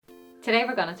Today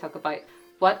we're going to talk about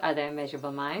what are the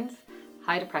immeasurable minds,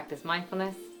 how to practice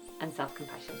mindfulness and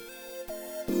self-compassion.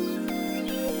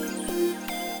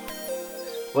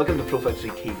 Welcome to Profile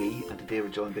 3 TV, and today we're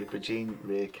joined by Bridgeen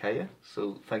Rea-Kaya.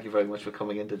 So thank you very much for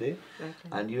coming in today. Okay.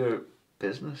 And your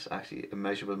business, actually,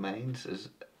 Immeasurable Minds, is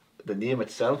the name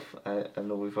itself. I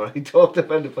know we've already talked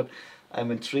about it, but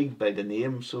I'm intrigued by the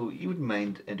name. So you wouldn't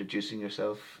mind introducing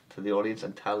yourself to the audience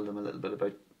and tell them a little bit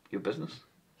about your business?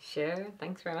 Sure,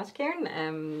 thanks very much,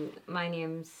 Kieran. My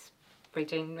name's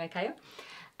Bridgeen Rea-Kaya.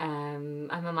 I'm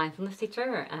a mindfulness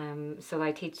teacher, so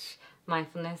I teach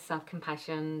mindfulness,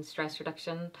 self-compassion, stress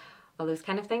reduction, all those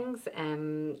kind of things.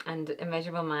 And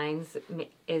Immeasurable Minds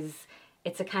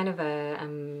it's a kind of a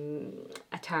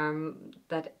term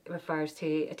that refers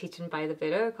to a teaching by the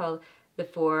Buddha called the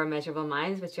Four Measurable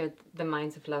Minds, which are the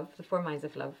minds of love, the four minds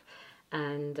of love.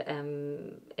 And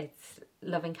it's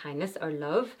loving kindness or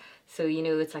love. So,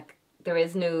 it's like there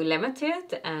is no limit to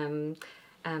it.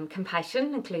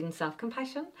 Compassion, including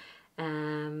self-compassion.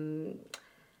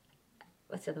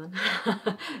 What's the other one?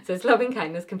 So it's loving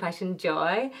kindness, compassion,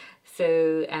 joy.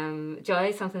 So joy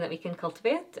is something that we can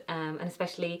cultivate, and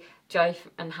especially joy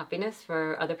and happiness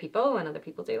for other people when other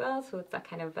people do well. So it's that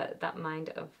kind of that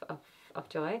mind of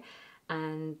joy.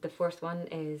 And the fourth one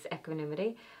is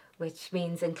equanimity, which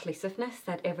means inclusiveness,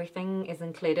 that everything is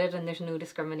included and there's no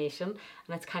discrimination,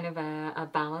 and it's kind of a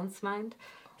balanced mind.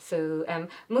 So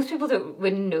most people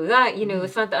wouldn't know that,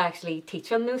 it's not that I actually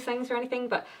teach on those things or anything,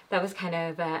 but that was kind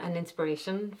of an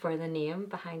inspiration for the name,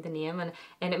 behind the name, and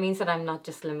it means that I'm not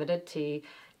just limited to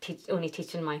only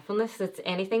teaching mindfulness. It's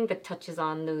anything that touches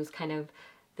on those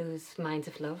minds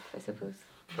of love, I suppose.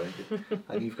 Very good.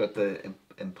 And you've got the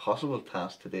impossible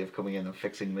task today of coming in and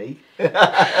fixing me.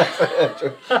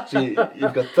 So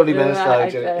you've got 30 minutes now.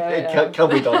 It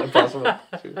can't be done. Impossible.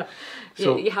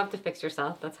 So you have to fix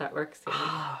yourself. That's how it works. So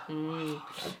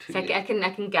I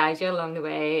can guide you along the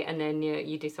way, and then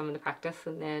you do some of the practice,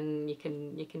 and then you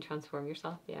can transform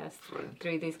yourself. Yes, brilliant.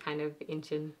 Through these kind of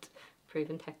ancient,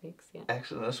 proven techniques. Yeah.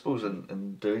 Excellent. I suppose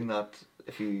in doing that,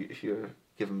 if you're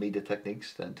giving me the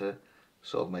techniques then to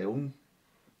solve my own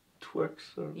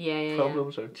quirks or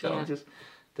problems or challenges,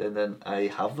 then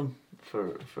I have them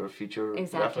for future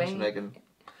reference, and I can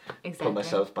put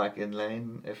myself back in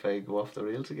line if I go off the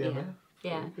rails again.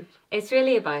 Yeah. It's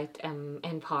really about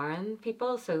empowering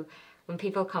people. So when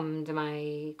people come to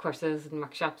my courses and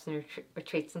workshops and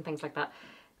retreats and things like that,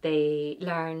 they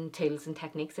learn tools and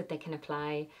techniques that they can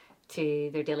apply to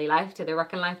their daily life, to their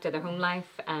working life, to their home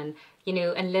life, and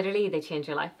and literally they change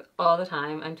your life all the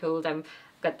time. I'm told I've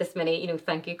got this many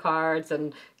thank you cards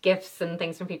and gifts and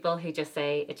things from people who just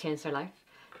say it changed their life.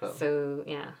 Incredible. So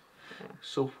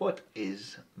So what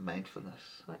is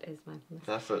mindfulness? What is mindfulness?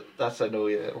 That's I know.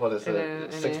 What is the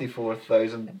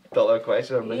 $64,000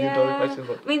 question or $1 million question?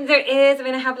 But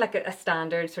I have like a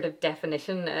standard sort of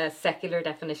definition, a secular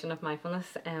definition of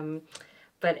mindfulness.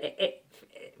 But it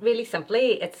really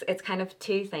simply, it's kind of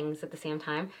two things at the same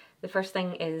time. The first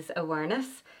thing is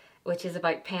awareness, which is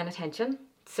about paying attention.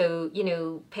 So,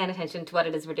 paying attention to what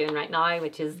it is we're doing right now,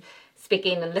 which is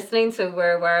speaking and listening, so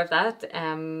we're aware of that.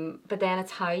 But then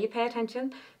it's how you pay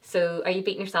attention. So are you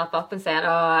beating yourself up and saying, oh,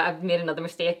 I've made another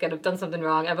mistake and I've done something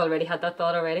wrong, I've already had that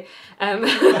thought already.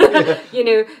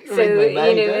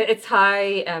 It's how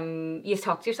you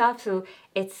talk to yourself. So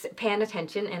it's paying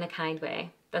attention in a kind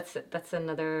way. That's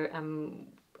another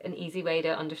an easy way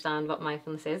to understand what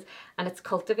mindfulness is, and it's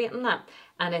cultivating that,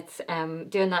 and it's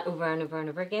doing that over and over and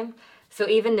over again. So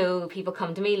even though people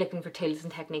come to me looking for tools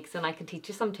and techniques, and I can teach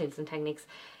you some tools and techniques,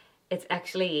 it's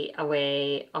actually a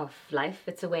way of life.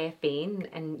 It's a way of being,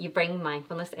 and you bring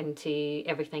mindfulness into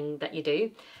everything that you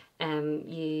do.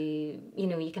 You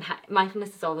can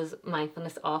mindfulness is always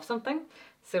mindfulness of something.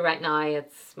 So right now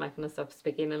it's mindfulness of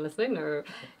speaking and listening, or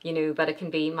but it can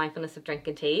be mindfulness of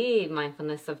drinking tea,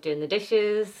 mindfulness of doing the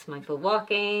dishes, mindful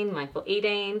walking, mindful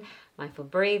eating, mindful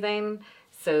breathing.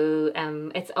 So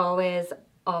it's always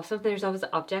of something. There's always an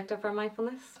object of our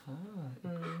mindfulness.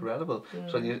 Incredible.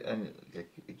 So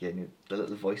again, the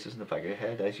little voices in the back of your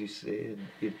head as you say, and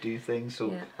you do things.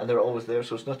 So and they're always there.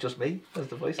 So it's not just me as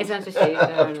the voices. It's not just you.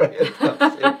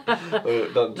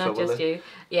 Not just you.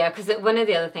 Yeah, because one of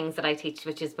the other things that I teach,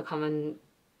 which is becoming,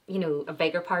 a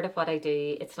bigger part of what I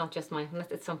do, it's not just mindfulness.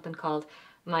 It's something called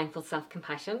mindful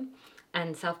self-compassion,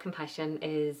 and self-compassion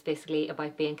is basically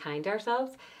about being kind to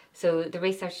ourselves. So the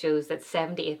research shows that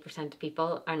 78% of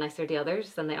people are nicer to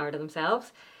others than they are to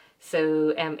themselves.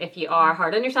 So if you are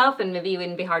hard on yourself, and maybe you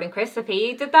wouldn't be hard on Chris if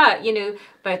he did that,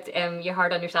 but you're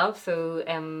hard on yourself. So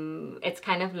it's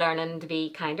kind of learning to be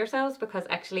kind to ourselves, because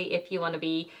actually if you want to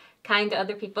be kind to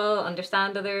other people,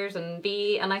 understand others, and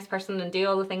be a nice person and do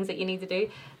all the things that you need to do,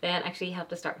 then actually you have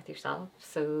to start with yourself.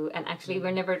 So, and actually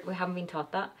we haven't been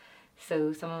taught that.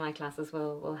 So some of my classes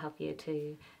will help you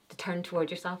to turn toward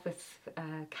yourself with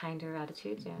a kinder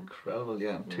attitude. Yeah. Incredible.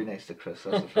 Yeah, I'm too nice to Chris.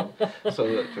 That's the problem.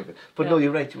 So, but no,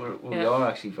 you're right. We are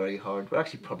actually very hard. We're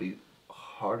actually probably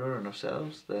harder on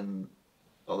ourselves than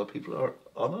other people are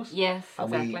on us. Yes,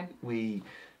 and exactly. we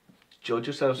judge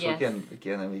ourselves. So Yes.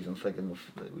 again, I'm even thinking of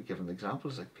we giving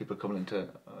examples like people coming into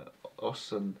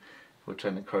us and we're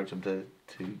trying to encourage them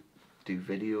to do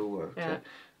video or to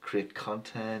create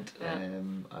content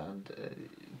and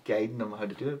guiding them how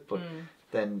to do it. But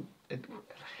then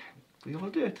we all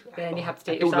do it. Then you have to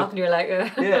do it yourself, and you're like,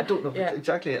 yeah, I don't know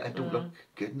exactly. I don't look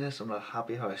goodness. I'm not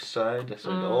happy how I sound. I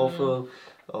sound awful.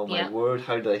 Oh my word!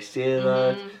 How did I say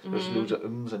that? There's loads of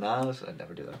ums and ahs. I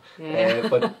never do that. Yeah.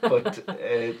 But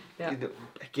you know,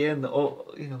 again,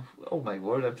 oh my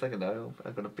word! I'm thinking now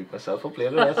I'm going to beat myself up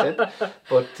later. That's it.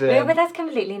 But no, but that's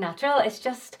completely natural. It's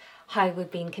just how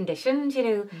we've been conditioned,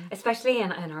 especially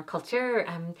in our culture.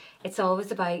 It's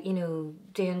always about,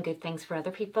 doing good things for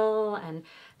other people. And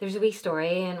there's a wee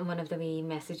story in one of the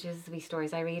wee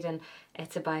stories I read, and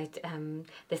it's about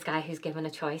this guy who's given a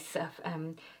choice of,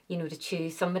 to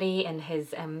choose somebody in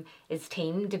his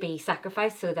team to be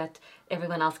sacrificed so that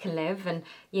everyone else can live. And,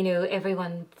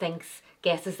 everyone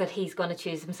guesses that he's going to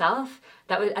choose himself.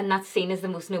 And that's seen as the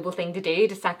most noble thing to do,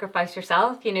 to sacrifice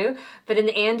yourself, But in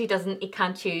the end, he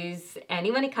can't choose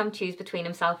anyone. He can't choose between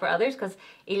himself or others because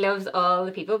he loves all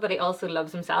the people, but he also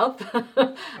loves himself.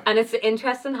 And it's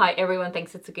interesting how everyone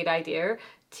thinks it's a good idea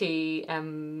to,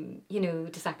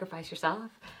 to sacrifice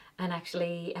yourself. And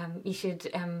actually, you should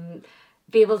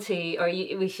be able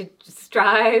to, we should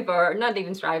strive, or not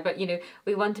even strive, but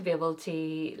we want to be able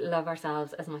to love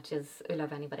ourselves as much as we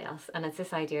love anybody else. And it's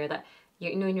this idea that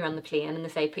when you're on the plane and they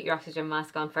say put your oxygen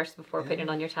mask on first before putting it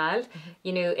on your child,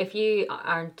 if you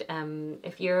aren't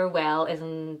if your well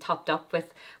isn't topped up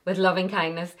with loving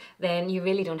kindness, then you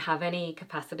really don't have any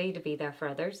capacity to be there for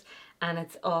others. And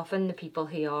it's often the people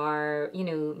who are,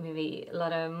 maybe a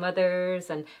lot of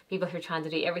mothers and people who are trying to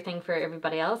do everything for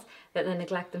everybody else, that they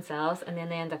neglect themselves, and then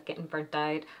they end up getting burnt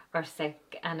out or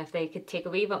sick. And if they could take a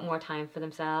wee bit more time for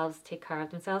themselves, take care of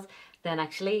themselves, then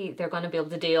actually they're going to be able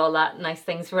to do all that nice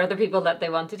things for other people that they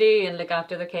want to do and look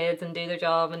after their kids and do their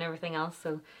job and everything else.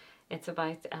 So it's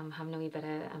about having a wee bit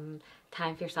of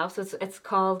time for yourself. So it's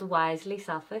called Wisely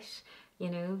Selfish.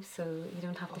 So you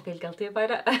don't have to feel guilty about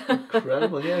it.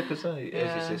 Incredible, yeah, because as you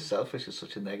say, selfish is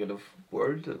such a negative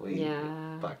word that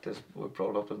we're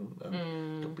brought up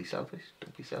in. Don't be selfish,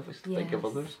 think of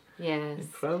others. Yes.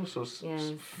 Incredible, so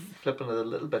flipping it a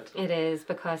little bit. It is,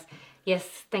 because, yes,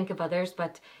 think of others,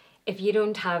 but if you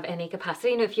don't have any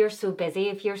capacity, if you're so busy,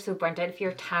 if you're so burnt out, if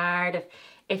you're tired,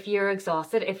 if you're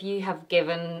exhausted, if you have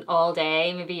given all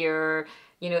day, maybe you're,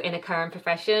 in a current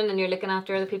profession and you're looking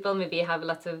after other people, maybe you have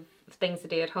lots of things to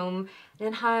do at home,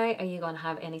 then how are you going to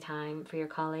have any time for your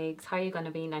colleagues? How are you going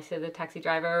to be nice to the taxi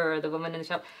driver or the woman in the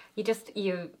shop?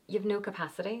 You've no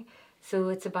capacity. So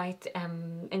it's about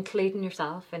including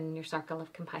yourself in your circle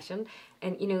of compassion,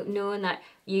 and knowing that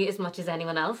you, as much as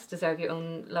anyone else, deserve your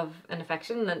own love and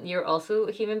affection, and you're also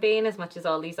a human being as much as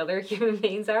all these other human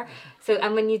beings are. So,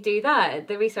 and when you do that,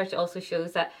 the research also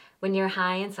shows that when you're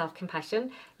high in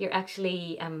self-compassion, you're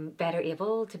actually better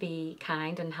able to be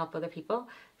kind and help other people.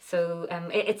 So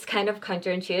it's kind of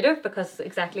counterintuitive, because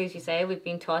exactly as you say, we've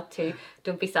been taught to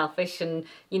don't be selfish and,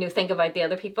 think about the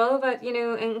other people, but,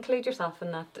 include yourself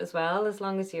in that as well, as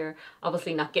long as you're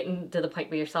obviously not getting to the point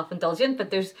where you're self-indulgent.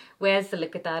 But there's ways to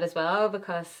look at that as well,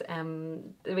 because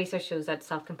the research shows that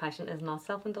self-compassion is not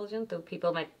self-indulgent, though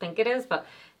people might think it is, but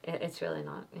it's really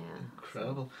not. Yeah.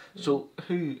 Incredible. So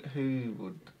who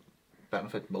would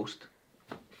benefit most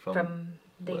from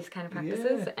these kind of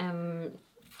practices?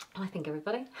 I think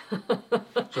everybody.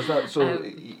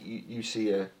 You see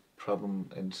a problem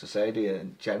in society,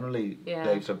 and generally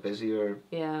lives are busier.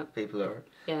 Yeah. People are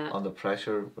under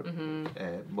pressure with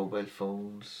mobile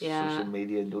phones, social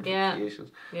media,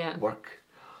 notifications, work.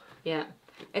 Yeah.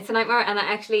 It's a nightmare, and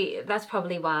that's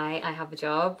probably why I have a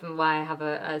job and why I have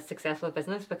a successful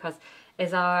business, because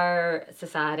is our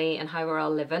society and how we're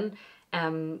all living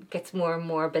gets more and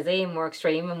more busy and more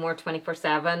extreme and more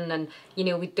 24/7, and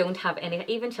we don't have any,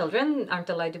 even children aren't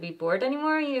allowed to be bored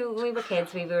anymore. When we were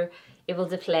kids, we were able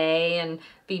to play and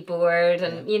be bored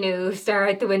and stare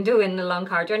out the window in a long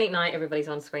car journey. Now everybody's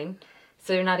on screen,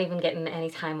 so you're not even getting any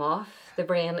time off. The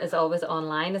brain is always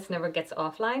online, it never gets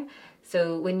offline.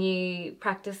 So when you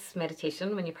practice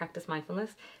meditation, when you practice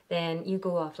mindfulness, then you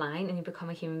go offline and you become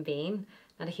a human being,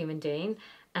 not a human doing.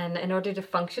 And in order to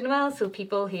function well, so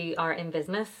people who are in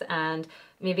business and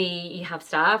maybe you have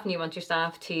staff and you want your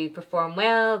staff to perform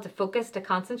well, to focus, to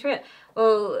concentrate,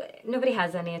 well, nobody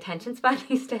has any attention span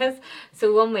these days.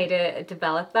 So one way to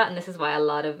develop that, and this is why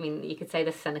you could say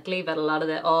this cynically, but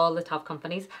all the top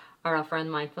companies are offering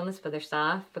mindfulness for their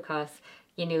staff because,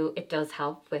 it does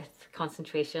help with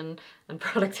concentration and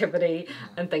productivity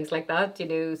and things like that,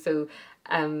 so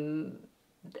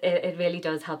it really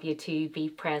does help you to be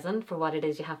present for what it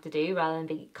is you have to do rather than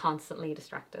be constantly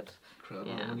distracted.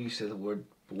 Incredible. Yeah. When you say the word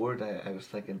bored, I was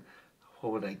thinking,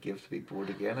 what would I give to be bored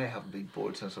again? I haven't been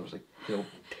bored since I was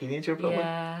teenager probably.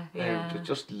 Yeah. I would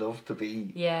just love to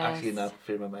be actually in that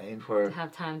frame of mind where... To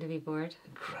have time to be bored.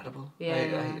 Incredible.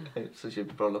 Yeah. Since you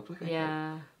brought up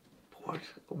bored.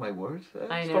 Oh my word.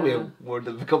 It's know. Probably a word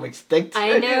that's become extinct.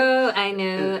 I know.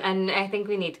 And I think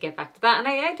we need to get back to that. And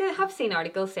I have seen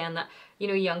articles saying that,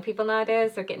 young people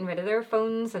nowadays are getting rid of their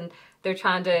phones and they're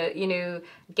trying to,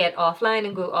 get offline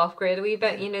and go off grid a wee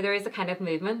bit. There is a kind of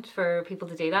movement for people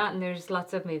to do that. And there's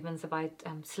lots of movements about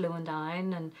slowing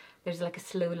down. And there's like a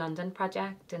Slow London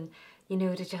project. And,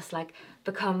 to just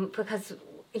become, because,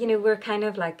 we're kind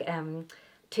of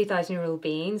 2,000-year-old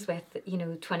beings with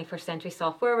 21st century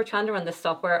software. We're trying to run this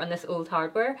software on this old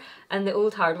hardware, and the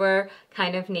old hardware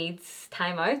kind of needs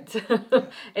time out.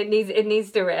 it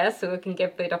needs to rest so it can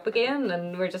get boot up again,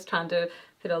 and we're just trying to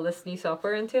put all this new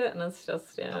software into it, and it's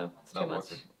just it's too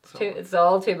much. It's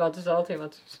all too much.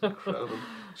 Incredible.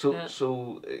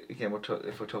 So again,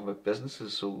 if we're talking about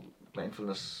businesses, so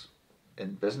mindfulness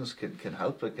in business can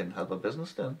help. It can help a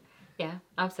business then. Yeah,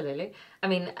 absolutely. I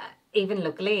mean, even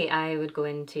locally, I would go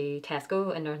into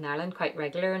Tesco in Northern Ireland quite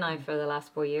regular now for the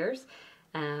last 4 years.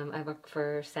 I work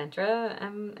for Centra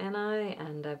NI,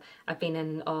 and I've been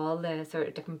in all the sort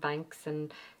of different banks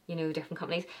and different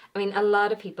companies. I mean, a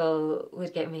lot of people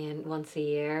would get me in once a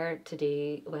year to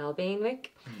do Wellbeing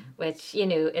Week, which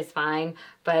is fine,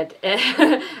 but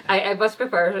I much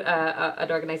prefer an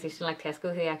organisation like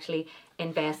Tesco who actually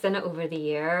invest in it over the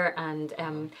year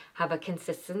and have a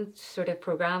consistent sort of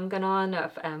programme going on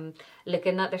of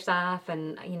looking at their staff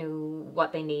and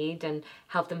what they need and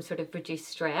help them sort of reduce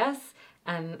stress.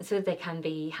 So that they can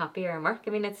be happier in work. I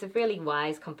mean, it's really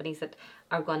wise companies that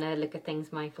are going to look at things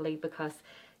mindfully because,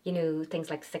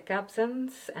 things like sick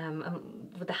absence,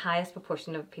 with the highest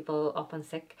proportion of people up on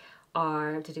sick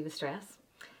are to do with stress.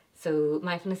 So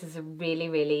mindfulness is really,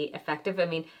 really effective. I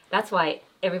mean, that's why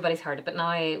everybody's heard of it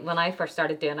now. When I first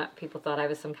started doing it, people thought I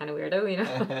was some kind of weirdo,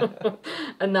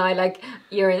 and now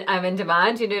I'm in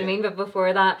demand, you know what I mean? But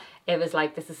before that, it was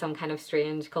like this is some kind of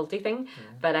strange culty thing.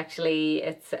 But actually,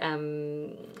 it's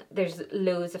there's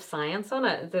loads of science on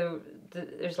it.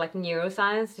 There's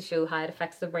neuroscience to show how it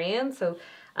affects the brain. So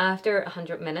after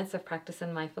 100 minutes of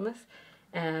practicing mindfulness,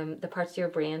 the parts of your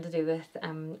brain to do with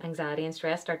anxiety and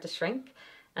stress start to shrink,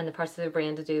 and the parts of the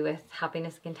brain to do with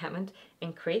happiness and contentment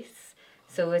increase.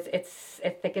 So it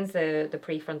thickens the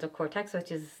prefrontal cortex,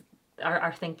 which is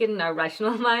our thinking, our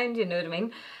rational mind, you know what I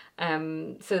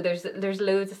mean? So there's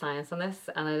loads of science on this,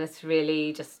 and it's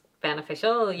really just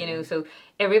beneficial, so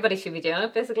everybody should be doing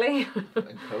it basically.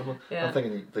 Incredible. Yeah. I'm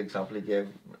thinking the example you gave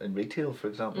in retail, for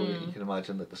example, you can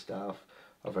imagine that the staff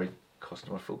are very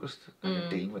customer focused and they're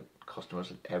dealing with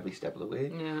customers at every step of the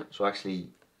way. Yeah. So actually,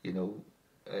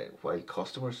 while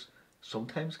customers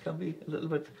sometimes can be a little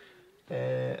bit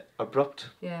abrupt,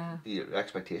 the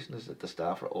expectation is that the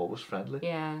staff are always friendly,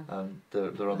 and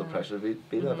they're under pressure to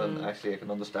be that, and actually I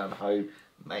can understand how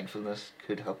mindfulness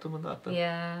could help them in that.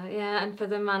 And for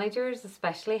the managers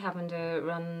especially, having to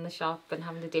run the shop and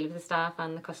having to deal with the staff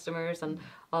and the customers and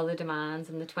all the demands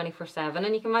and the 24/7,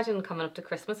 and you can imagine coming up to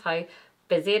Christmas how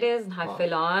busy it is and how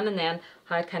full on, and then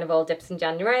how it kind of all dips in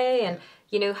January, and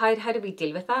how do we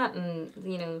deal with that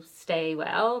and stay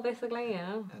well basically,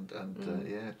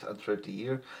 and throughout the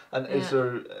year. And is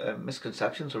there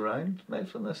misconceptions around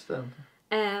mindfulness then?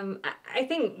 I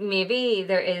think maybe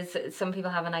there is. Some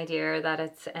people have an idea that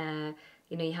it's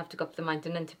you have to go up the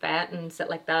mountain in Tibet and sit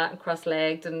like that and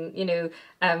cross-legged, and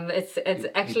it's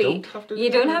actually you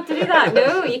don't have to do that.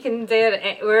 No, you can do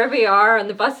it wherever you are, on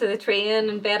the bus or the train,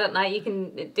 in bed at night. You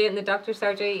can do it in the doctor's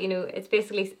surgery. It's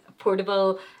basically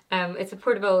portable. It's a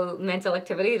portable mental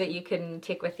activity that you can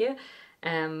take with you.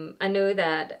 I know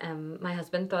that my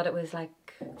husband thought it was like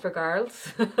for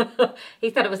girls. He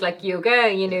thought it was like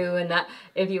yoga, you know, and that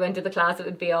if you went to the class it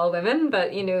would be all women,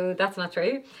 but you know that's not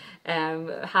true.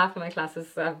 Half of my classes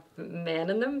have men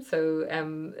in them, so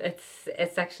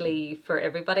it's actually for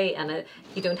everybody, and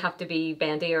you don't have to be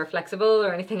bendy or flexible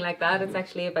or anything like that. It's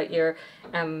actually about your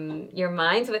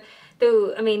mind. So,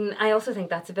 though, I mean, I also think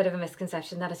that's a bit of a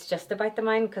misconception that it's just about the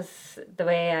mind, because the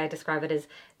way I describe it is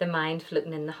the mind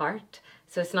floating in the heart.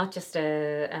 So it's not just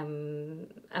a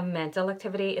mental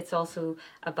activity, it's also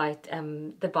about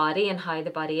the body and how the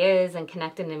body is and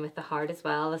connecting in with the heart as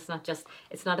well. It's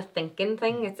not a thinking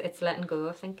thing, it's letting go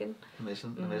of thinking.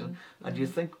 Amazing. And do you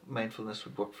think mindfulness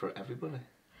would work for everybody?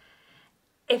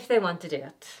 If they want to do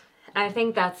it. I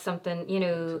think that's something, you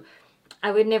know,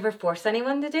 I would never force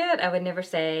anyone to do it. I would never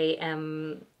say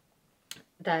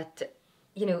that,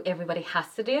 you know, everybody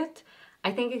has to do it.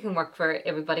 I think it can work for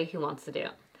everybody who wants to do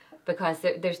it. Because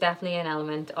there's definitely an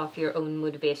element of your own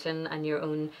motivation and your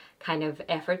own kind of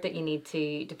effort that you need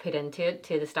to put into it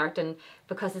to the start, and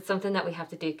because it's something that we have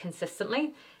to do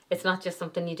consistently. It's not just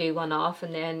something you do one off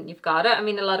and then you've got it. I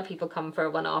mean, a lot of people come for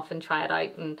a one off and try it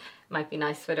out and it might be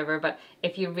nice, whatever, but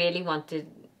if you really want to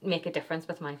make a difference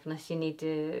with mindfulness, you need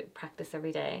to practice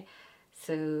every day.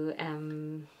 So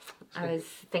I was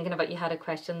thinking about, you had a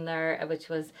question there which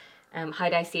was how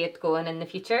do I see it going in the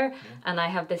future? And I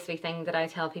have this wee thing that I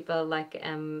tell people, like,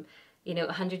 you know,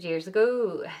 100 years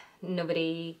ago,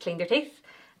 nobody cleaned their teeth,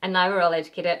 and now we're all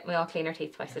educated, we all clean our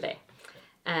teeth twice a day.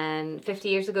 And 50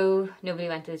 years ago, nobody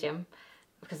went to the gym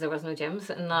because there was no gyms,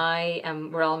 and now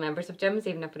we're all members of gyms,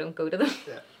 even if we don't go to them.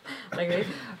 Like this.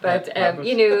 But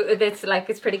you know,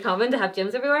 it's pretty common to have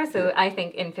gyms everywhere. So I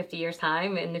think in 50 years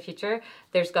time in the future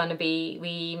there's going to be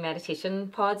wee meditation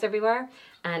pods everywhere,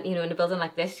 and you know, in a building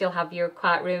like this you'll have your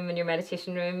quiet room and your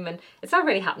meditation room, and it's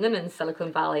already happening in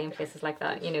Silicon Valley and places like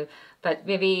that, you know. But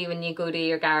maybe when you go to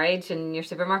your garage and your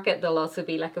supermarket, there'll also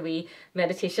be like a wee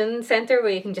meditation centre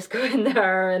where you can just go in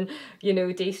there and, you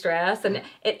know, de-stress. And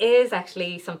it is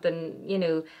actually something, you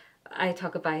know, I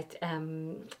talk about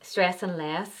stressing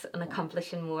less and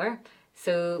accomplishing more.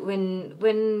 So when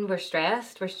we're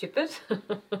stressed, we're stupid.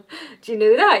 Do you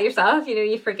know that yourself? You know,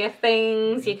 you forget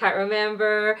things, you can't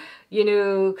remember, you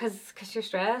know, because you're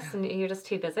stressed and you're just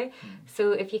too busy.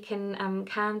 So if you can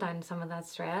calm down some of that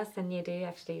stress, then you do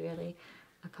actually really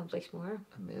accomplish more.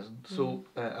 Amazing. So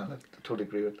and I totally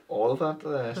agree with all of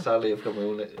that. Sadly, I've got my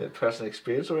own personal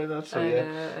experience around that. So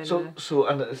I know. So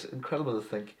and it's incredible to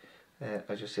think,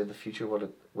 as you say, the future, what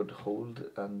it would hold,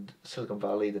 and Silicon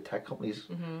Valley, the tech companies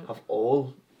have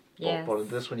all bought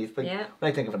into this. When you think,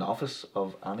 when I think of an office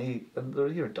of any, and they're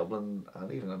here in Dublin,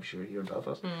 and even I'm sure here in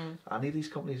Belfast, any of these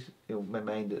companies, you know, my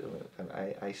mind, and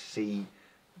I see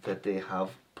that they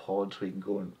have pods where you can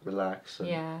go and relax,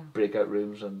 and breakout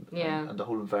rooms, and the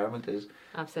whole environment is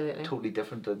absolutely totally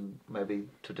different than maybe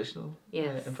traditional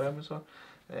environments are.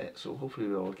 So hopefully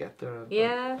we all get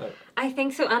there. I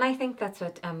think so, and I think that's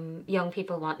what young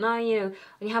people want now. You know,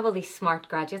 when you have all these smart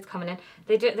graduates coming in,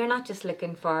 they're not just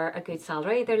looking for a good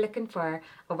salary, they're looking for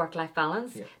a work-life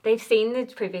balance. They've seen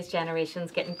the previous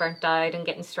generations getting burnt out and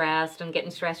getting stressed and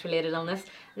getting stress-related illness,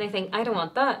 and they think, I don't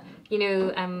want that. You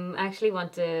know, I actually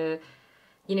want to,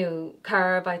 you know,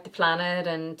 care about the planet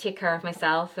and take care of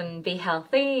myself and be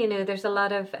healthy. You know, there's a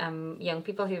lot of young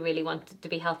people who really want to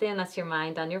be healthy, and that's your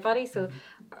mind and your body. So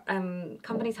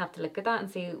companies have to look at that and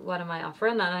see, what am I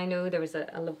offering? And I know there was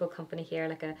a local company here,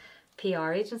 like a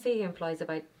PR agency, who employs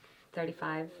about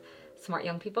 35 smart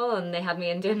young people, and they had me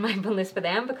in doing mindfulness for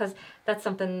them because that's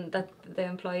something that the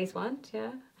employees want.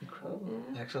 Incredible.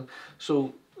 Excellent.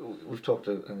 So we've talked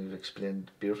and you've explained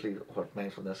beautifully what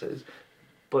mindfulness is.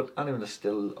 But anyone is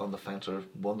still on the fence or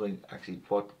wondering actually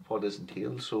what is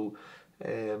entailed. So,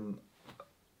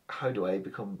 how do I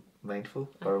become mindful?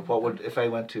 Or what would, if I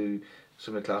went to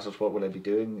some of the classes, what would I be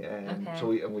doing? So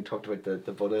we talked about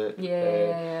the Buddha.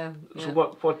 So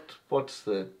what's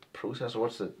the process, or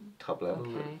what's the top level?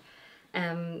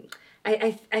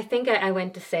 I think I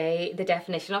went to say the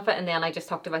definition of it, and then I just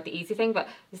talked about the easy thing. But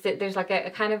there's like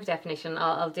a kind of definition.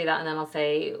 I'll do that, and then I'll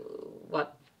say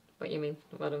what you mean,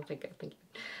 what I'm thinking.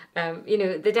 You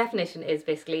know, the definition is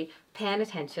basically paying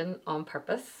attention on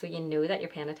purpose, so you know that you're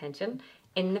paying attention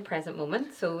in the present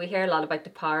moment. So we hear a lot about the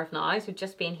power of now, so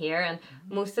just being here, and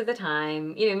most of the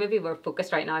time, you know, maybe we're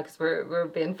focused right now because we're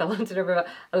being filmed, but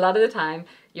a lot of the time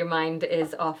your mind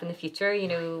is off in the future. You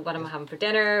know, what am I having for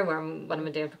dinner, what am I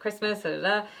doing for Christmas,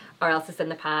 or else it's in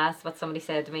the past, what somebody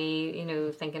said to me, you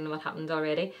know, thinking what happened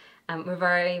already. We're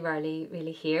very rarely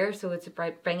really here, so it's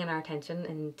about bringing our attention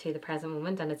into the present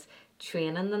moment, and it's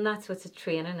training in that. So it's a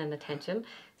training in attention.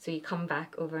 So you come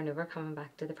back over and over, coming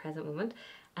back to the present moment.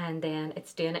 and then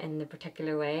it's doing it in the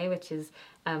particular way, which is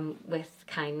with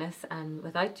kindness and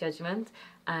without judgment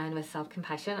and with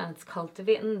self-compassion, and it's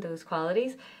cultivating those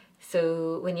qualities.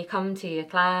 So when you come to a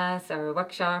class or a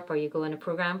workshop or you go in a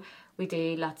program, we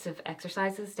do lots of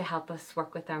exercises to help us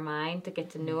work with our mind, to get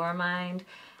to know our mind,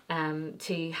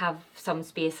 to have some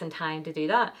space and time to do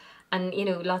that. And, you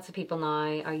know, lots of people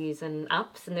now are using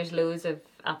apps, and there's loads of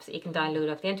apps that you can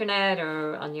download off the internet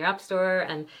or on your app store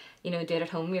and, you know, do it at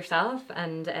home yourself.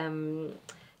 And,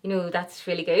 you know, that's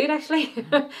really good, actually.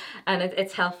 And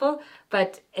it's helpful,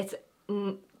 but it's,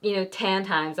 you know, 10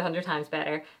 times, 100 times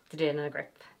better to do it in a group,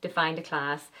 to find a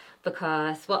class,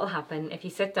 because what will happen if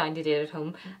you sit down to do it at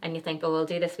home and you think, oh, I'll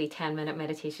do this wee 10-minute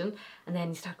meditation, and then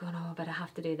you start going, oh, but I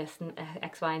have to do this and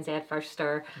X, Y, and Z first,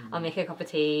 or I'll make a cup of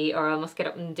tea, or I must get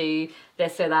up and do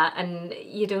this or that, and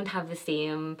you don't have the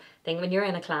same thing. When you're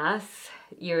in a class,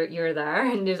 you're there,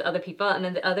 and there's other people, and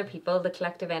then the other people, the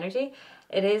collective energy,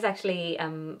 it is actually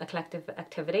a collective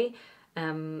activity,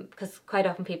 because quite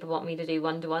often people want me to do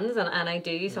one-to-ones, and I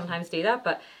do sometimes do that,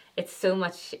 but it's so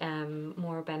much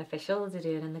more beneficial to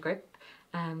do it in the group,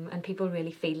 and people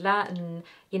really feel that. And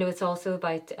you know, it's also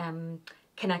about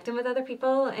connecting with other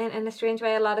people in a strange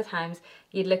way. A lot of times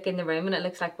you look in the room and it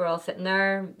looks like we're all sitting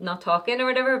there not talking or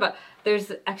whatever, but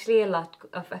there's actually a lot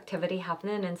of activity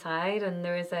happening inside, and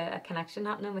there is a connection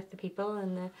happening with the people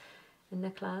in the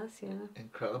class. Yeah,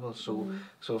 incredible. So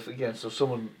if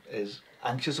someone is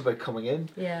anxious about coming in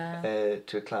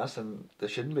to a class, and there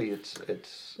shouldn't be.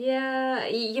 It's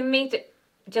you meet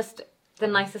just the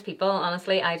nicest people.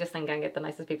 Honestly, I just think I get the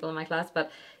nicest people in my class, but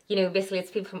you know, basically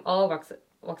it's people from all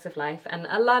walks of life, and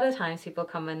a lot of times people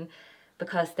come in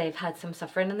because they've had some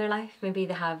suffering in their life. Maybe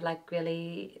they have like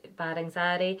really bad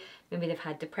anxiety, maybe they've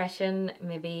had depression,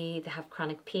 maybe they have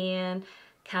chronic pain,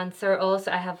 cancer. Also,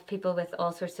 I have people with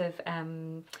all sorts of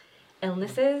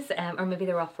illnesses, or maybe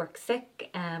they're off work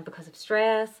sick because of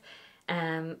stress,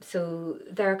 so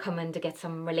they're coming to get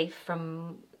some relief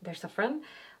from their suffering.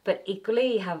 But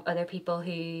equally, you have other people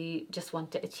who just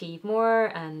want to achieve more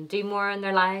and do more in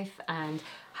their life, and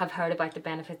have heard about the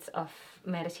benefits of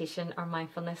meditation or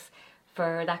mindfulness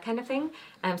for that kind of thing.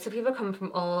 So people come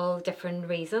from all different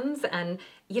reasons, and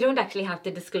you don't actually have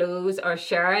to disclose or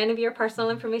share any of your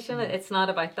personal information. It's not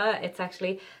about that. It's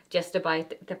actually just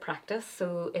about the practice.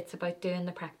 So it's about doing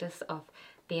the practice of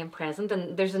being present,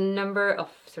 and there's a number of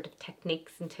sort of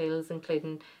techniques and tools,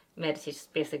 including meditation,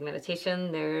 basic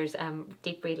meditation. There's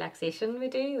deep relaxation we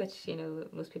do, which, you know,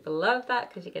 most people love that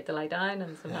because you get to lie down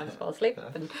and sometimes fall asleep,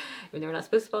 and when they're not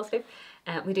supposed to fall asleep.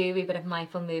 We do a wee bit of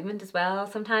mindful movement as well.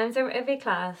 Sometimes every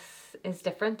class is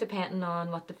different depending on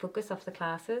what the focus of the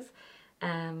class is.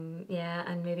 And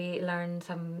maybe learn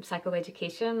some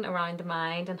psychoeducation around the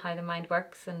mind and how the mind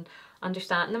works and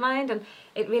understanding the mind, and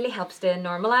it really helps to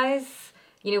normalise,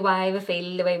 you know, why we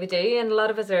feel the way we do. And a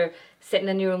lot of us are sitting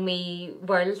in your own wee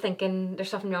world thinking there's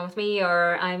something wrong with me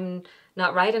or I'm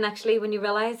not right, and actually when you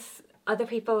realise other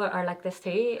people are like this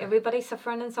too, everybody's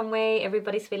suffering in some way,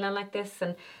 everybody's feeling like this,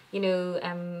 and you know,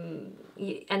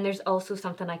 and there's also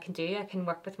something I can do. I can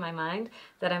work with my mind,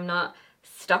 that I'm not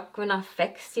stuck, we're not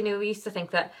fixed. You know, we used to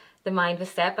think that the mind was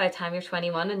set by the time you're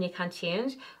 21 and you can't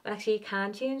change, but actually you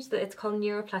can change. It's called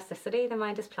neuroplasticity. The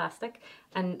mind is plastic,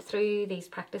 and through these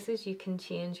practices you can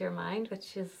change your mind,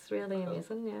 which is really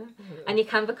amazing. And you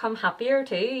can become happier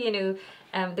too. You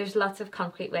know, there's lots of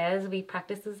concrete ways,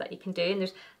 practices that you can do, and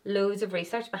there's loads of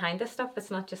research behind this stuff. It's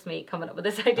not just me coming up with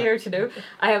this idea. You know,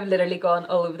 I have literally gone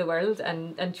all over the world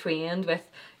and trained with,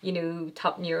 you know,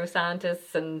 top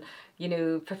neuroscientists and, you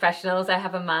know, professionals. I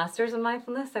have a master's in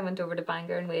mindfulness. I went over to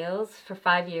Bangor in Wales for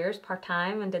 5 years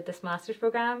part-time and did this master's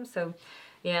program. So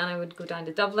yeah, and I would go down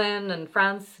to Dublin and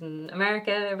France and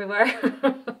America, everywhere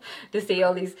to see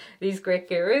all these great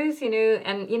gurus, you know.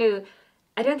 And you know,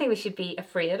 I don't think we should be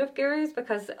afraid of gurus,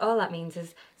 because all that means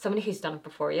is somebody who's done it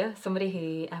before you, somebody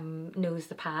who knows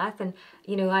the path. And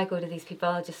you know, I go to these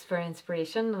people just for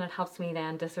inspiration, and it helps me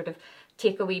then to sort of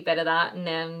take a wee bit of that and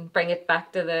then bring it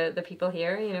back to the people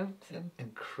here, you know. So.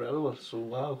 Incredible. So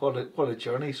wow, what a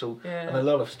journey. So and a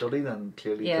lot of study then,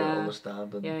 clearly, to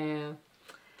understand and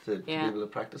to be able to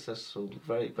practice this. So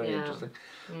very, very interesting.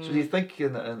 So do you think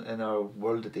in our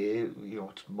world today, you know,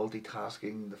 it's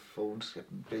multitasking, the phone's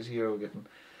getting busier, we're getting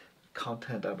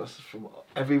content at us from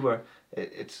everywhere,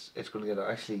 it's going to get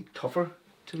actually tougher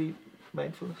to be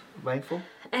mindful?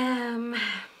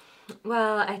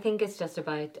 Well, I think it's just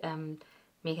about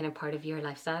making it part of your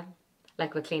lifestyle.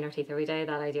 Like we clean our teeth every day,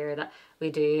 that idea that we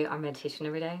do our meditation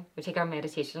every day. We take our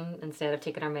meditation instead of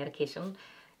taking our medication.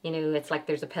 You know, it's like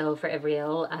there's a pill for every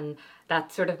ill, and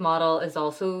that sort of model is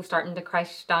also starting to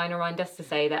crash down around us, to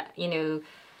say that, you know,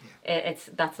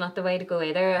 That's not the way to go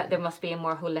either. There must be a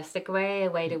more holistic way,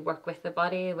 a way to work with the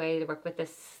body, a way to work with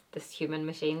this human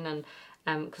machine, and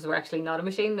because we're actually not a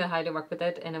machine, how to work with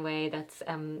it in a way that's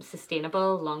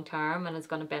sustainable long term and is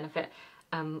going to benefit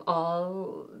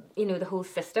all, the whole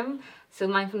system. So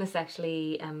mindfulness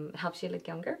actually helps you look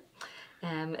younger.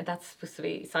 That's supposed to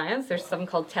be science. There's something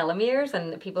called telomeres,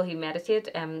 and people who meditate,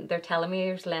 their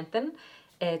telomeres lengthen.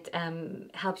 It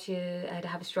helps you to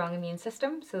have a strong immune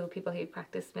system, so people who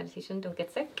practice meditation don't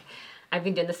get sick. I've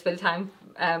been doing this full time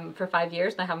for 5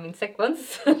 years and I haven't been sick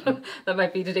once. That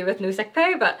might be to do with no sick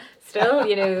pay, but still,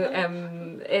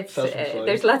 it's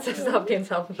there's lots of stuff being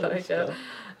self-employed. So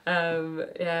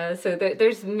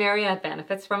there's myriad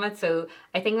benefits from it. So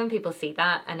I think when people see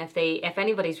that, and if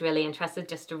anybody's really interested,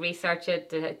 just to research it,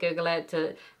 to Google it,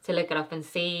 to look it up and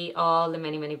see all the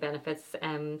many benefits,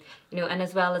 and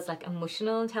as well as like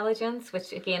emotional intelligence,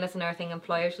 which again is another thing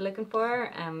employers are looking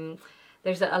for.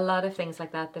 There's a lot of things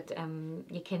like that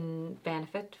you can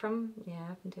benefit from.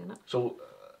 From doing it. So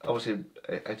obviously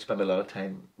I spend a lot of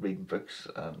time reading books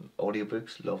and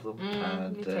audiobooks, love them,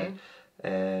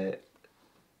 and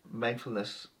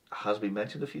mindfulness has been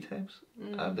mentioned a few times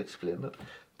and explained it,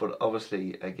 but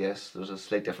obviously I guess there's a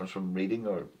slight difference from reading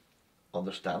or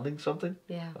understanding something,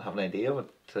 have an idea of it,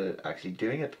 to actually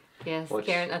doing it. Yes,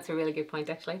 Karen, that's a really good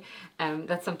point actually.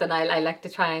 That's something I like to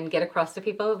try and get across to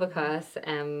people, because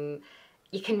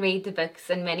you can read the books,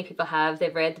 and many people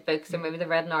they've read the books, or maybe they've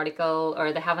read an article,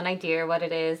 or they have an idea what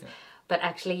it is, but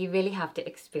actually you really have to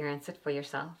experience it for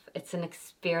yourself. It's an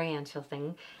experiential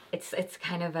thing. It's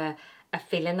kind of a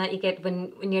feeling that you get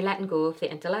when you're letting go of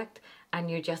the intellect and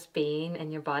you're just being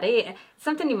in your body. It's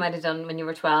something you might have done when you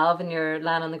were 12 and you're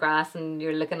lying on the grass and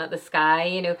you're looking at the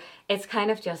sky. It's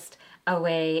kind of just a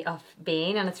way of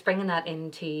being, and it's bringing that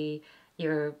into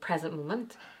your present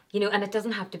moment. And it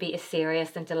doesn't have to be a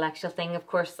serious intellectual thing. Of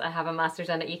course, I have a master's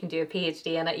in it. You can do a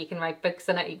PhD in it. You can write books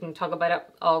in it. You can talk about it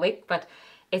all week. But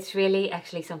it's really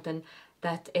actually something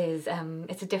that is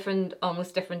it's a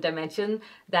almost different dimension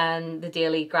than the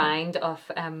daily grind of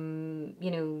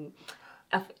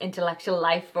of intellectual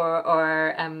life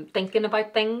or thinking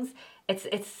about things.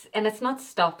 It's not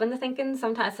stopping the thinking.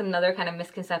 Sometimes another kind of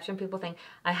misconception, people think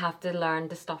I have to learn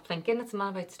to stop thinking. It's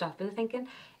not about stopping the thinking.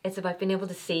 It's about being able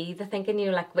to see the thinking,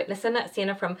 like witnessing it, seeing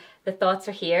it from the thoughts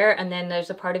are here, and then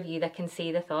there's a part of you that can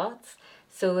see the thoughts.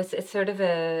 So it's sort of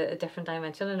a different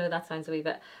dimension. I know that sounds a wee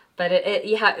bit, but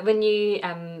when you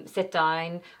sit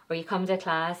down or you come to a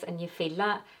class and you feel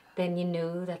that, then you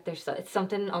know that it's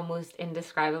something almost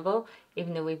indescribable.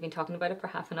 Even though we've been talking about it for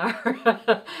half an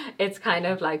hour, it's kind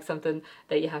of like something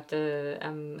that you have to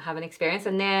have an experience,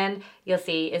 and then you'll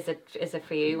see is it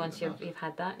for you once you've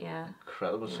had that.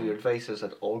 Incredible. So your advice is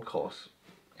at all costs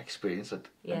experience it,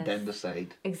 and then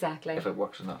decide exactly if it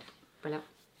works or not. Brilliant.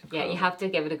 Incredible. You have to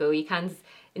give it a go. You can't,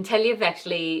 until you've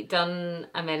actually done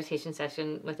a meditation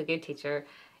session with a good teacher,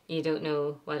 you don't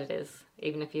know what it is,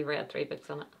 even if you've read 3 books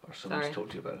on it. Or someone's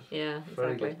told you about it. Yeah,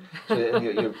 very exactly. Good.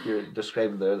 So you're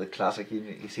describing there the classic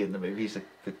you see in the movies,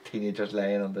 the teenagers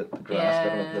lying on the grass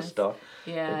looking at the star.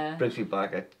 Yeah. It brings me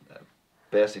back.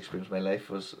 Best experience of my life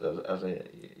was as a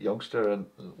youngster, and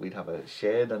we'd have a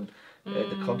shed and in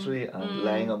the country, and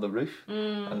lying on the roof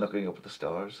and looking up at the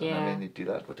stars. And I mean, you do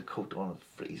that with the coat on and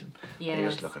freezing. Yeah. And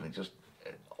you're just looking and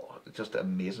just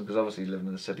amazing, because obviously living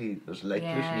in the city there's light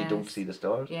pollution, you don't see the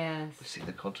stars. Yes. You see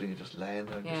the country, you're just lying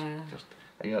there, just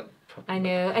and I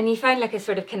know, and you find like a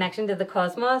sort of connection to the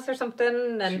cosmos or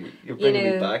something, and you're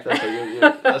bringing me back. That's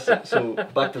how that's it. So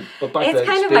back to it's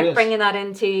kind of like bringing that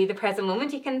into the present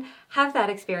moment. You can have that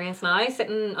experience now,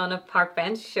 sitting on a park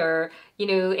bench, or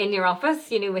in your office,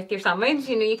 with your sandwich.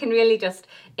 You can really just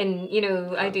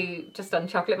I do just on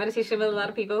chocolate meditation with a lot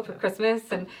of people for Christmas,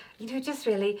 and just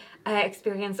really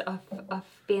experience of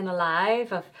being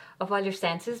alive, of all your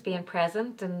senses being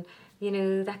present, and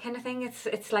that kind of thing.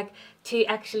 It's like to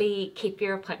actually keep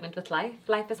your appointment with life.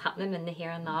 Life is happening in the here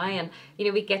and now, and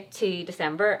we get to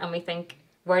December and we think,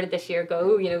 where did this year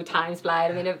go? Time's fly.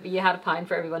 I mean, if you had a pound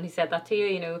for everyone who said that to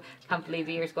you. Can't believe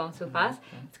the year's gone so fast.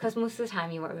 It's because most of the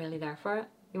time you weren't really there for it.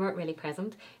 You weren't really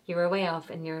present. You were way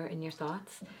off in your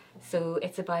thoughts. So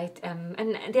it's about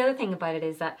and the other thing about it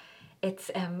is that it's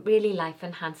really life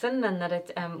enhancing, and that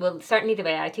it certainly the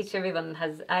way I teach everyone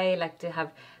I like to have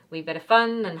a wee bit of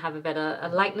fun and have a bit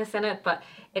of lightness in it, but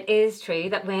it is true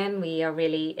that when we are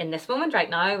really in this moment right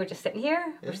now, we're just sitting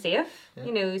here, we're safe,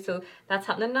 so that's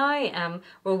happening now.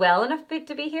 We're well enough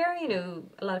to be here.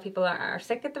 A lot of people are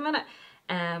sick at the minute,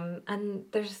 and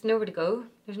there's nowhere to go,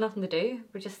 there's nothing to do,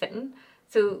 we're just sitting.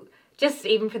 So just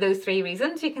even for those 3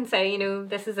 reasons, you can say,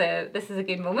 this is a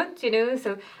good moment,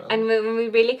 So, and when we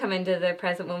really come into the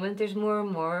present moment, there's more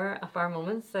and more of our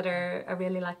moments that are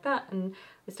really like that, and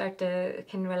we start to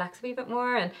can relax a wee bit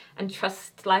more and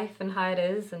trust life and how it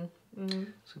is, and.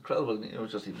 It's incredible,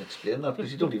 just even explain that,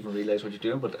 because you don't even realise what you're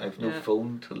doing, but I've no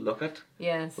phone to look at.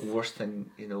 Yes. The worst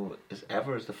thing,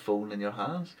 is the phone in your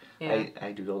hands. Yeah.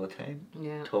 I do it all the time,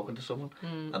 talking to someone,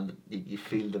 and you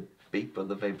feel the beep or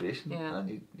the vibration,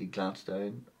 and you glance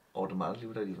down automatically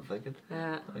without even thinking.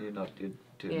 Yeah. And you're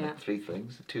doing like 3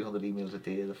 things, the 200 emails a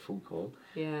day, the phone call,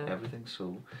 everything.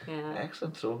 So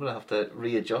excellent. So I'm going to have to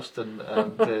readjust and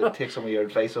take some of your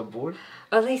advice on board.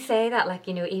 Well, they say that, like,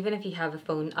 even if you have a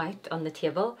phone out on the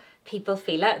table, people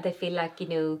feel it. They feel like,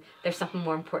 there's something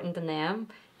more important than them.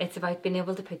 It's about being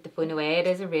able to put the phone away. It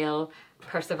is a real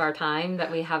curse of our time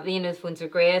that we have. The phones are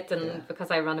great, and because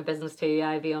I run a business too,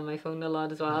 I be on my phone a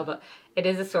lot as well. But it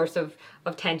is a source of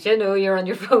tension. Oh, you're on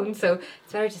your phone, so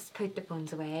it's better just put the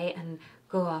phones away and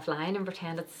go offline and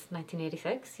pretend it's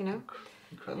 1986.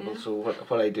 Incredible. So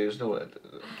what I do is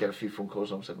get a few phone calls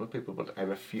when I'm sitting with people, but I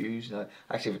refuse. Now,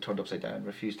 actually, if it turned upside down,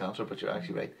 refuse to answer. But you're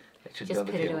actually right. It should just be on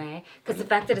the put table. It away, because the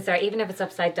fact that it's there, even if it's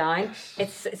upside down,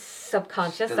 it's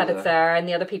subconscious that it's there, and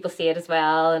the other people see it as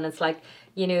well, and it's like,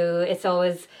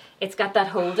 it's got that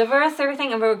hold over us,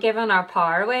 everything, and we're giving our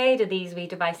power away to these wee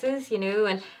devices,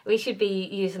 and we should be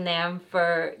using them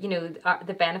for,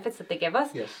 the benefits that they give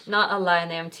us, not allowing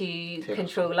them to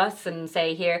control us and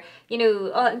say, here,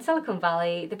 in Silicon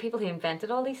Valley, the people who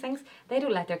invented all these things, they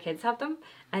don't let their kids have them,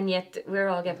 and yet we're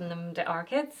all giving them to our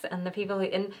kids, and the people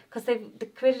because they've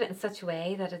created it in such a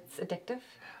way that it's addictive.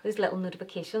 Those little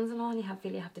notifications and all, you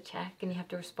feel you have to check and you have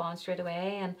to respond straight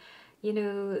away, and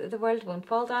the world won't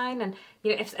fall down, and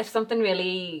if something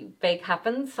really big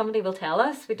happens, somebody will tell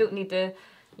us. We don't need to,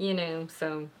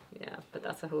 so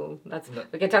but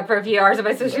we could talk for a few hours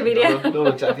about social media. No,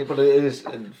 exactly, but it is,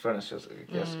 in fairness, just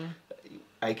yes.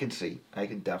 I can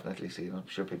definitely see, and I'm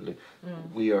sure people do,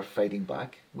 we are fighting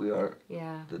back. We are,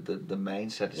 the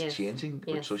mindset is changing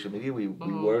with social media. We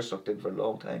were sucked in for a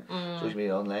long time, social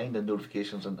media online, the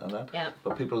notifications and that. Yeah.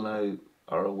 But people now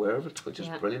are aware of it, which is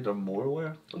brilliant. They're more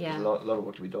aware. There's a lot of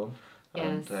work to be done.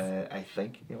 Yes. And I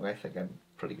think I'm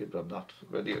pretty good, but I'm not.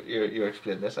 But you're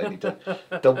explaining this. I need to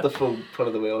dump the phone, put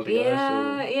it away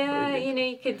altogether.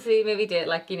 You could maybe do it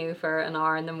like for an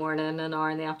hour in the morning, an hour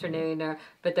in the afternoon,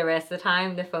 but the rest of the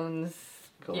time the phone's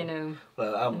cool. In the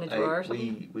drawer or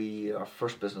something. We our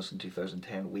first business in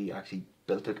 2010, we actually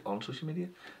built it on social media,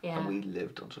 and we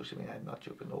lived on social media. I'm not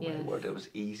joking. No my word, it was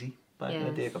easy. Back in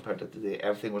the day compared to today,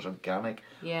 everything was organic,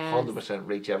 100%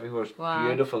 reach everywhere. It was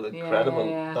beautiful, incredible,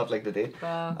 not like today.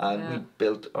 Wow. And we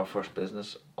built our first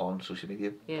business on social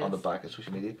media, on the back of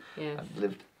social media, and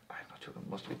lived, I'm not joking,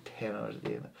 must have been 10 hours a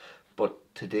day. But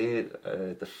today,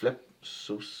 the flip,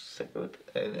 so sick of it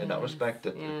in that respect,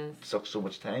 that it sucks so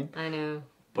much time. I know.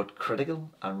 But critical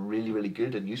and really, really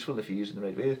good and useful if you use it in the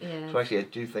right way. So actually, I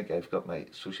do think I've got my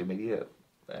social media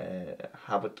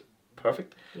habit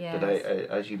perfect. But I,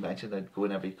 as you mentioned, I'd go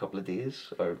in every couple of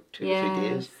days or 2 or 3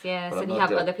 days. Yes, and you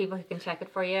have other people who can check it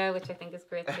for you, which I think is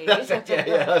great too.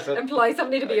 Employ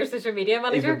somebody to be your social media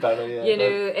manager. Even better,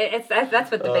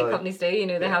 that's what the big companies do.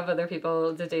 They have other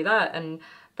people to do that,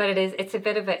 but it's a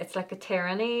bit of it's like a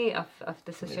tyranny of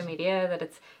the social media that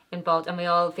it's involved, and we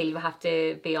all feel we have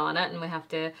to be on it, and we have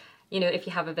to. If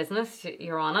you have a business,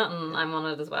 you're on it, and I'm on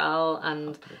it as well,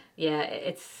 and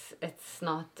it's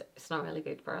not really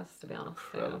good for us, to be honest.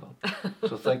 Incredible.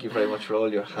 So thank you very much for all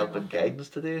your help and guidance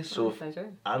today. So if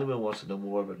pleasure. Anyone wants to know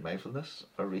more about mindfulness,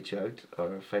 or reach out,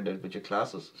 or find out about your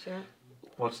classes, sure.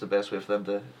 What's the best way for them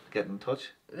to get in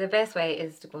touch? The best way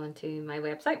is to go onto my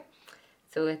website.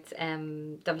 So it's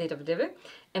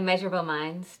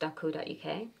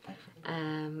www.immeasurableminds.co.uk.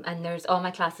 And there's all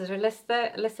my classes are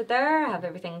listed there. I have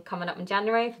everything coming up in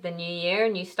January for the new year,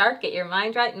 new start, get your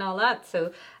mind right and all that.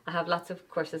 So I have lots of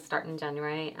courses starting in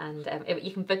January, and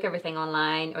you can book everything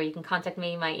online, or you can contact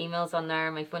me. My email's on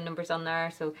there, my phone number's on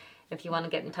there. So if you want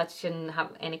to get in touch and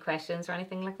have any questions or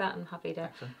anything like that, I'm happy to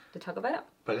talk about it.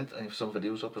 Brilliant. And you have some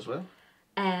videos up as well?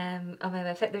 On my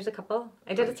website there's a couple.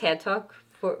 I did a TED Talk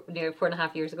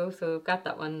 4.5 years ago, so I've got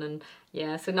that one, and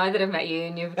so now that I've met you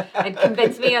and you've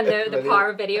convinced me on the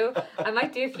power of video, I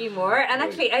might do a few more. And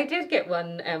actually I did get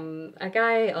one, a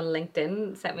guy on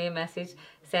LinkedIn sent me a message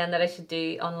saying that I should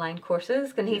do online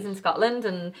courses, and he's in Scotland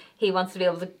and he wants to be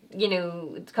able to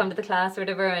to come to the class or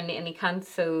whatever, and he can't,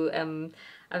 so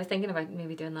I was thinking about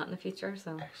maybe doing that in the future.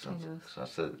 So excellent. Who knows? So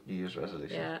that's the New Year's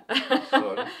resolution. Yeah.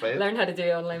 Learn how to do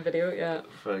online video. Yeah.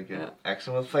 Very good. Yeah.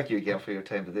 Excellent. Well, thank you again for your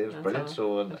time today. It was brilliant.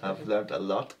 So I've learned a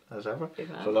lot as ever.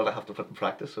 So a lot I have to put in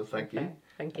practice. So thank you.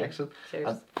 Thank you. Excellent. Cheers.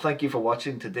 And thank you for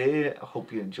watching today. I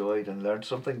hope you enjoyed and learned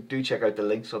something. Do check out the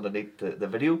links underneath the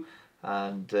video,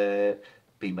 and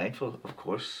be mindful, of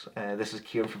course. This is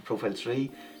Kieran from Profile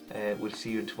 3. We'll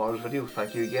see you in tomorrow's video.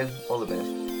 Thank you again. All the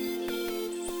best.